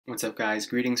What's up, guys?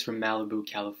 Greetings from Malibu,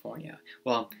 California.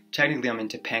 Well, technically I'm in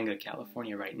Topanga,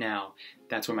 California right now.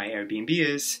 That's where my Airbnb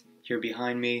is, here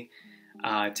behind me.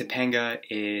 Topanga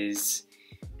is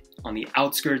on the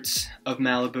outskirts of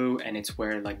Malibu, and it's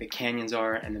where like the canyons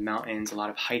are and the mountains, a lot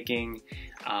of hiking,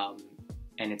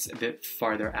 and it's a bit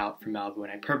farther out from Malibu.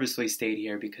 And I purposely stayed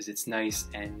here because it's nice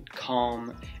and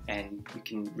calm, and you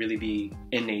can really be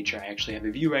in nature. I actually have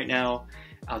a view right now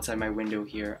outside my window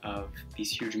here of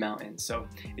these huge mountains, so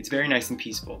it's very nice and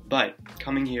peaceful. But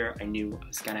coming here, I knew I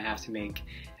was gonna have to make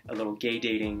a little gay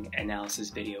dating analysis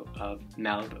video of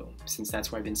Malibu, since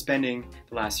that's where I've been spending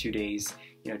the last few days.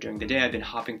 You know, during the day I've been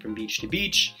hopping from beach to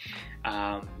beach,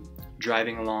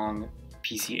 driving along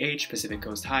PCH, Pacific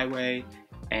Coast Highway,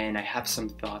 and I have some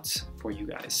thoughts for you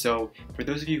guys. So for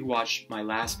those of you who watched my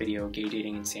last video, Gay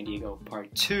Dating in San Diego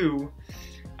Part 2,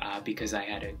 because I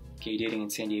had a Gay Dating in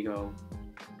San Diego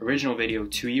original video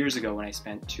 2 years ago when I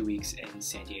spent 2 weeks in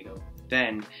San Diego.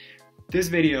 Then this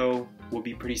video will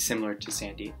be pretty similar to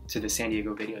the San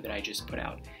Diego video that I just put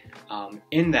out.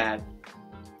 In that,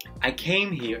 I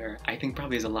came here, I think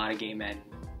probably as a lot of gay men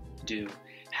do,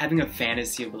 having a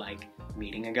fantasy of like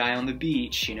meeting a guy on the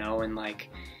beach, you know, and like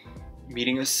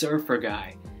meeting a surfer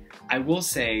guy. I will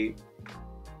say,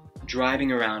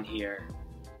 driving around here,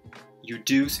 you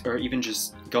do, or even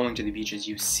just going to the beaches,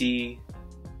 you see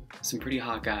some pretty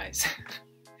hot guys.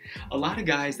 A lot of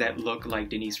guys that look like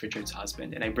Denise Richards'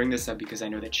 husband, and I bring this up because I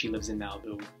know that she lives in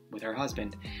Malibu with her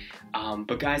husband,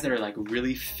 but guys that are like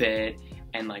really fit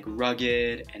and like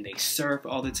rugged, and they surf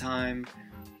all the time.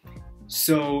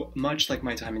 So much like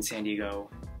my time in San Diego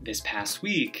this past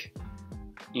week,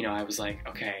 you know, I was like,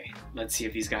 okay, let's see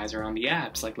if these guys are on the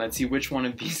apps. Like, let's see which one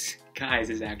of these guys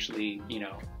is actually, you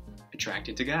know,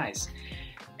 attracted to guys.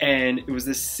 And it was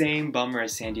the same bummer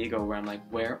as San Diego, where I'm like,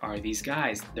 where are these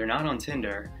guys? They're not on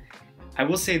Tinder. I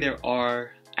will say there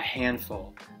are a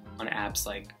handful on apps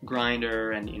like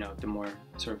Grindr and, you know, the more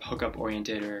sort of hookup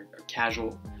oriented or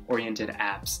casual oriented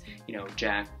apps, you know,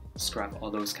 Jack, Scrub, all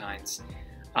those kinds.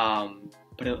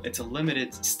 But it's a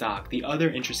limited stock. The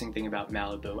other interesting thing about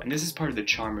Malibu, and this is part of the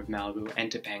charm of Malibu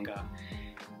and Topanga,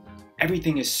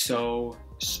 everything is so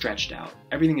stretched out.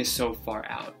 Everything is so far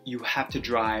out. You have to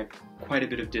drive quite a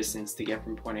bit of distance to get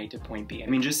from point A to point B. I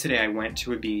mean, just today I went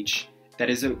to a beach that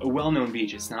is a well-known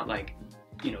beach. It's not like,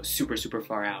 you know, super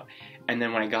far out. And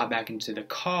then when I got back into the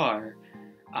car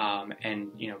and,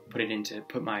 you know,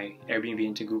 put my Airbnb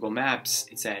into Google Maps,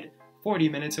 it said 40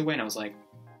 minutes away, and I was like,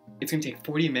 it's gonna take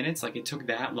 40 minutes? Like, it took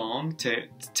that long to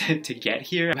get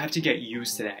here? I have to get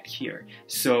used to that here.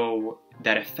 So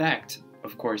that effect,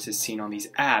 of course, is seen on these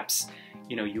apps.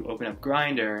 You know, you open up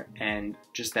Grindr, and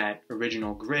just that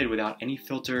original grid without any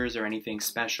filters or anything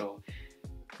special,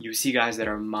 you see guys that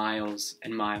are miles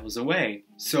and miles away.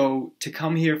 So to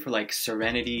come here for like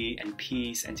serenity and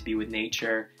peace and to be with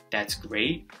nature, that's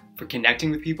great. For connecting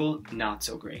with people, not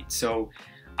so great. So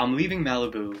I'm leaving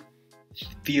Malibu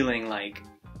feeling like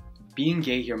being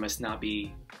gay here must not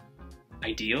be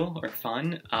ideal or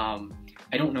fun.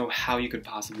 I don't know how you could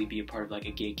possibly be a part of like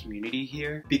a gay community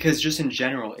here, because just in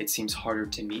general it seems harder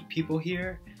to meet people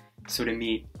here. So to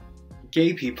meet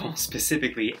gay people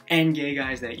specifically, and gay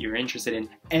guys that you're interested in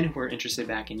and who are interested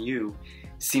back in you,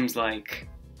 seems like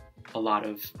a lot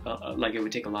of like it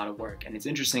would take a lot of work. And it's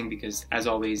interesting because, as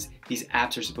always, these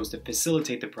apps are supposed to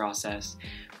facilitate the process,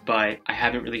 but I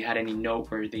haven't really had any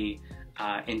noteworthy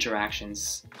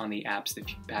interactions on the apps the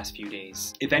past few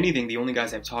days. If anything, the only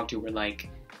guys I've talked to were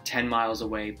like 10 miles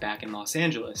away back in Los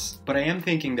Angeles. But I am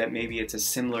thinking that maybe it's a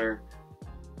similar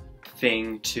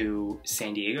thing to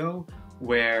San Diego,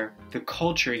 where the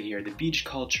culture here, the beach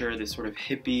culture, the sort of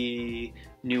hippie,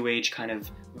 new age kind of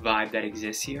vibe that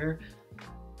exists here,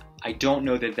 I don't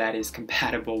know that that is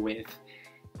compatible with,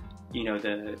 you know,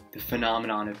 the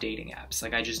phenomenon of dating apps.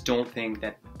 Like, I just don't think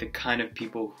that the kind of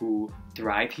people who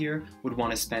thrive here would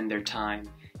want to spend their time,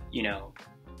 you know,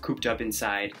 cooped up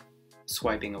inside,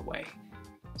 swiping away.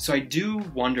 So I do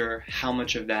wonder how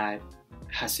much of that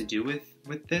has to do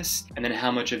with this, and then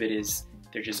how much of it is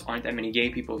there just aren't that many gay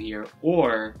people here,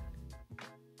 or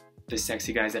the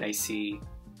sexy guys that I see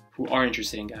who are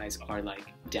interested in guys are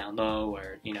like down low,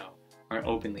 or, you know, aren't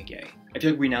openly gay. I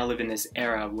feel like we now live in this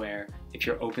era where if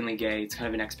you're openly gay, it's kind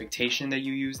of an expectation that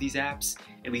you use these apps,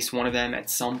 at least one of them at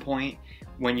some point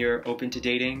when you're open to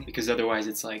dating, because otherwise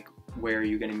it's like, where are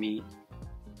you gonna meet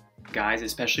guys,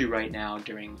 especially right now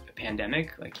during a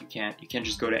pandemic? Like, you can't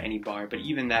just go to any bar. But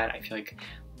even that, I feel like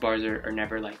bars are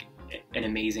never like an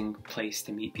amazing place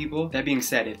to meet people. That being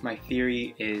said, if my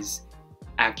theory is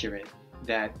accurate,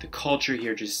 that the culture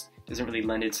here just doesn't really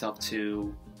lend itself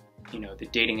to, you know, the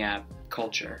dating app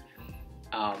culture,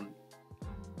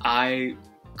 I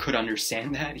could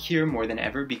understand that here more than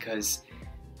ever because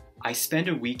I spent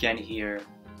a weekend here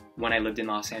when I lived in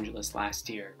Los Angeles last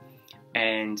year,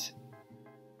 and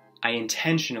I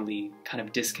intentionally kind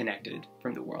of disconnected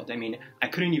from the world. I mean, I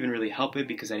couldn't even really help it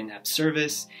because I didn't have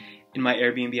service. In my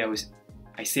Airbnb,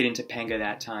 I stayed in Topanga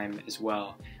that time as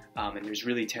well, and there's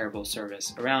really terrible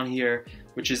service around here,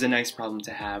 which is a nice problem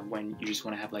to have when you just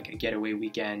want to have like a getaway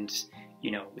weekend, you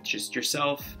know, with just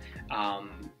yourself,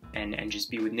 and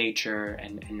just be with nature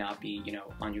and not be, you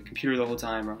know, on your computer the whole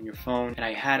time or on your phone. And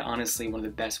I had honestly one of the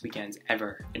best weekends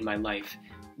ever in my life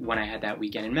when I had that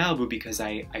weekend in Malibu because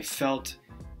I felt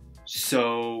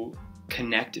so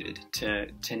connected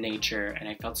to nature, and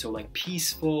I felt so like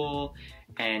peaceful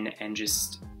and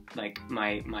just like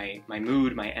my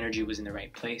mood, my energy was in the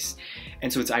right place.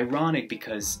 And so it's ironic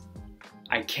because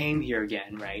I came here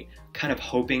again, right, kind of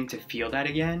hoping to feel that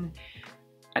again.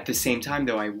 At the same time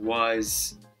though, I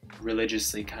was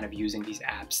religiously kind of using these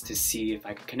apps to see if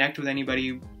I could connect with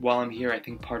anybody while I'm here. I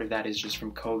think part of that is just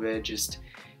from COVID, just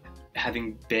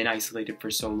having been isolated for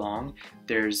so long.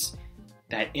 There's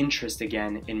that interest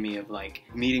again in me of like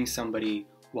meeting somebody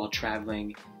while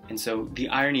traveling. And so the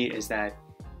irony is that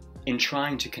in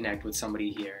trying to connect with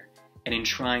somebody here and in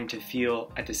trying to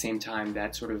feel at the same time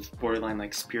that sort of borderline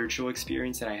like spiritual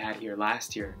experience that I had here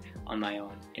last year on my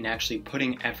own, and actually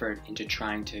putting effort into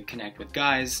trying to connect with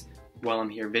guys while I'm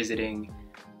here visiting,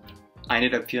 I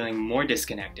ended up feeling more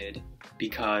disconnected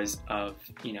because of,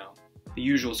 you know, the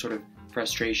usual sort of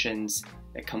frustrations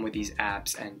that come with these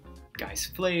apps, and guys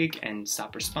flake and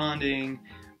stop responding,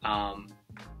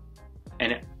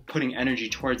 and putting energy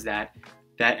towards that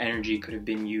energy could have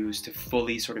been used to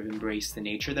fully sort of embrace the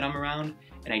nature that I'm around,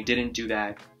 and I didn't do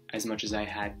that as much as I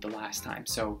had the last time.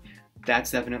 So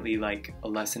that's definitely like a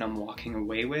lesson I'm walking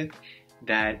away with,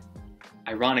 that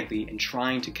ironically, in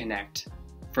trying to connect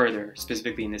further,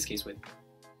 specifically in this case with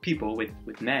people,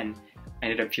 with men, I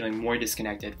ended up feeling more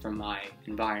disconnected from my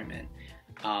environment.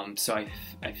 So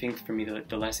I think for me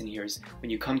the lesson here is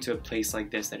when you come to a place like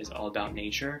this that is all about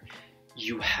nature,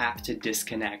 you have to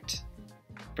disconnect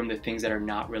from the things that are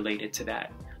not related to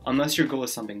that, unless your goal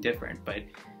is something different. But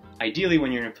ideally,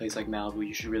 when you're in a place like Malibu,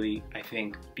 you should really, I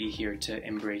think, be here to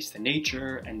embrace the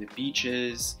nature and the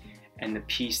beaches and the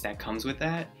peace that comes with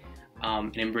that,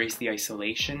 and embrace the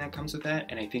isolation that comes with that.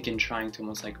 And I think in trying to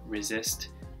almost like resist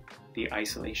the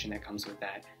isolation that comes with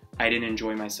that, I didn't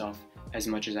enjoy myself as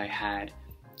much as I had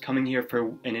coming here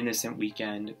for an innocent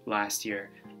weekend last year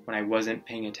when I wasn't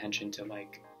paying attention to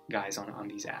like guys on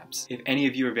these apps. If any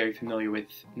of you are very familiar with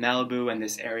Malibu and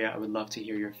this area, I would love to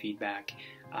hear your feedback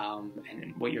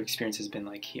and what your experience has been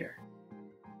like here.